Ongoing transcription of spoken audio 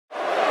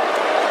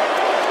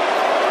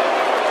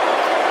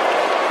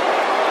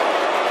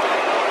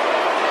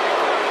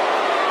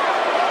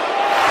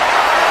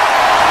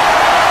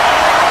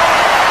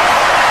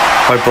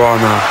Hi,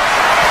 Braun.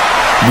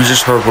 We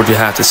just heard what you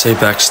had to say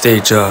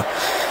backstage.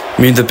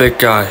 Me and the big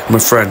guy, my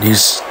friend,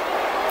 he's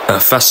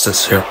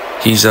Festus here.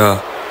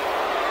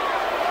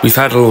 We've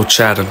had a little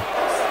chatting.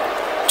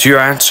 To your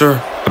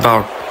answer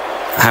about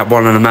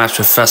wanting a match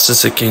with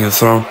Festus at King of the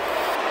Throne,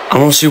 I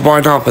don't see why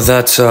not, but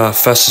that's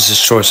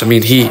Festus' choice. I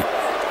mean, he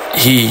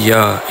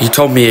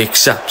told me he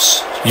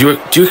accepts. Do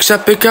you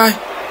accept, big guy?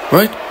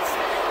 Right?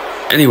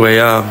 Anyway,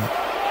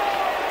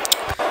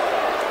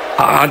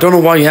 I don't know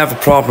why you have a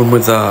problem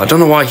with, I don't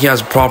know why he has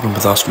a problem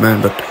with us,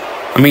 man, but,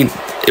 I mean,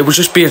 it was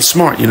just being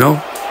smart, you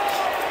know?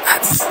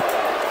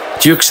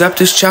 Do you accept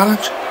this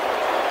challenge?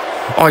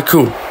 Alright,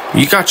 cool.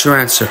 You got your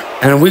answer.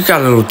 And we've got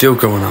a little deal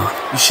going on.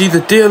 You see,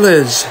 the deal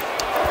is,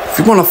 if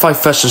you want to fight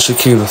Festus at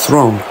King of the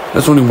Throne,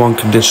 there's only one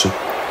condition.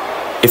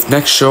 If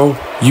next show,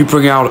 you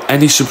bring out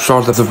any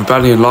superstars of the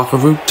Rebellion locker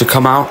room to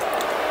come out,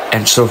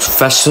 and so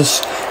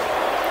Festus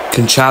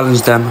can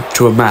challenge them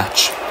to a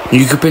match.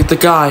 You can pick the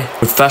guy,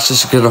 but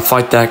Festus is going to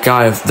fight that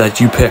guy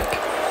that you picked.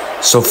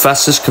 So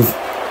Festus can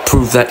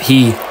prove that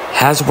he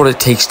has what it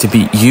takes to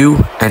beat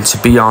you and to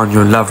be on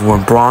your level.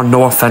 And Braun,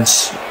 no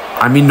offense,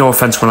 I mean no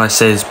offense when I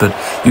say this, but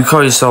you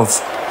call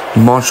yourself the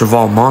monster of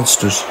all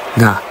monsters.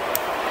 Nah.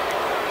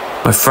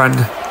 My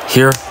friend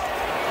here,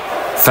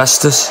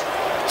 Festus,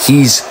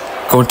 he's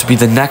going to be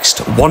the next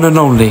one and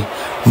only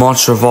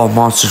monster of all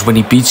monsters when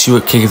he beats you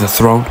at King of the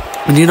Throne.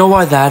 And you know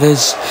why that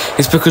is?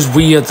 It's because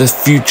we are the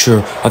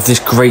future of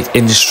this great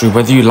industry,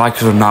 whether you like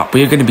it or not.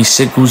 We are going to be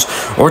singles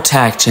or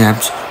tag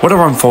champs,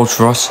 whatever unfolds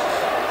for us.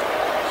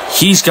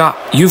 You've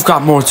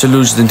got more to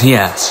lose than he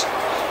has.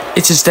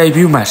 It's his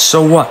debut match,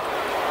 so what?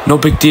 No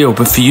big deal,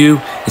 but for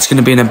you, it's going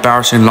to be an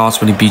embarrassing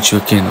loss when he beats you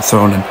at King of the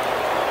Throne. And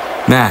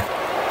man,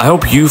 I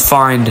hope you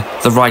find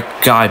the right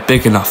guy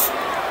big enough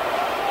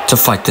to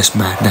fight this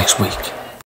man next week.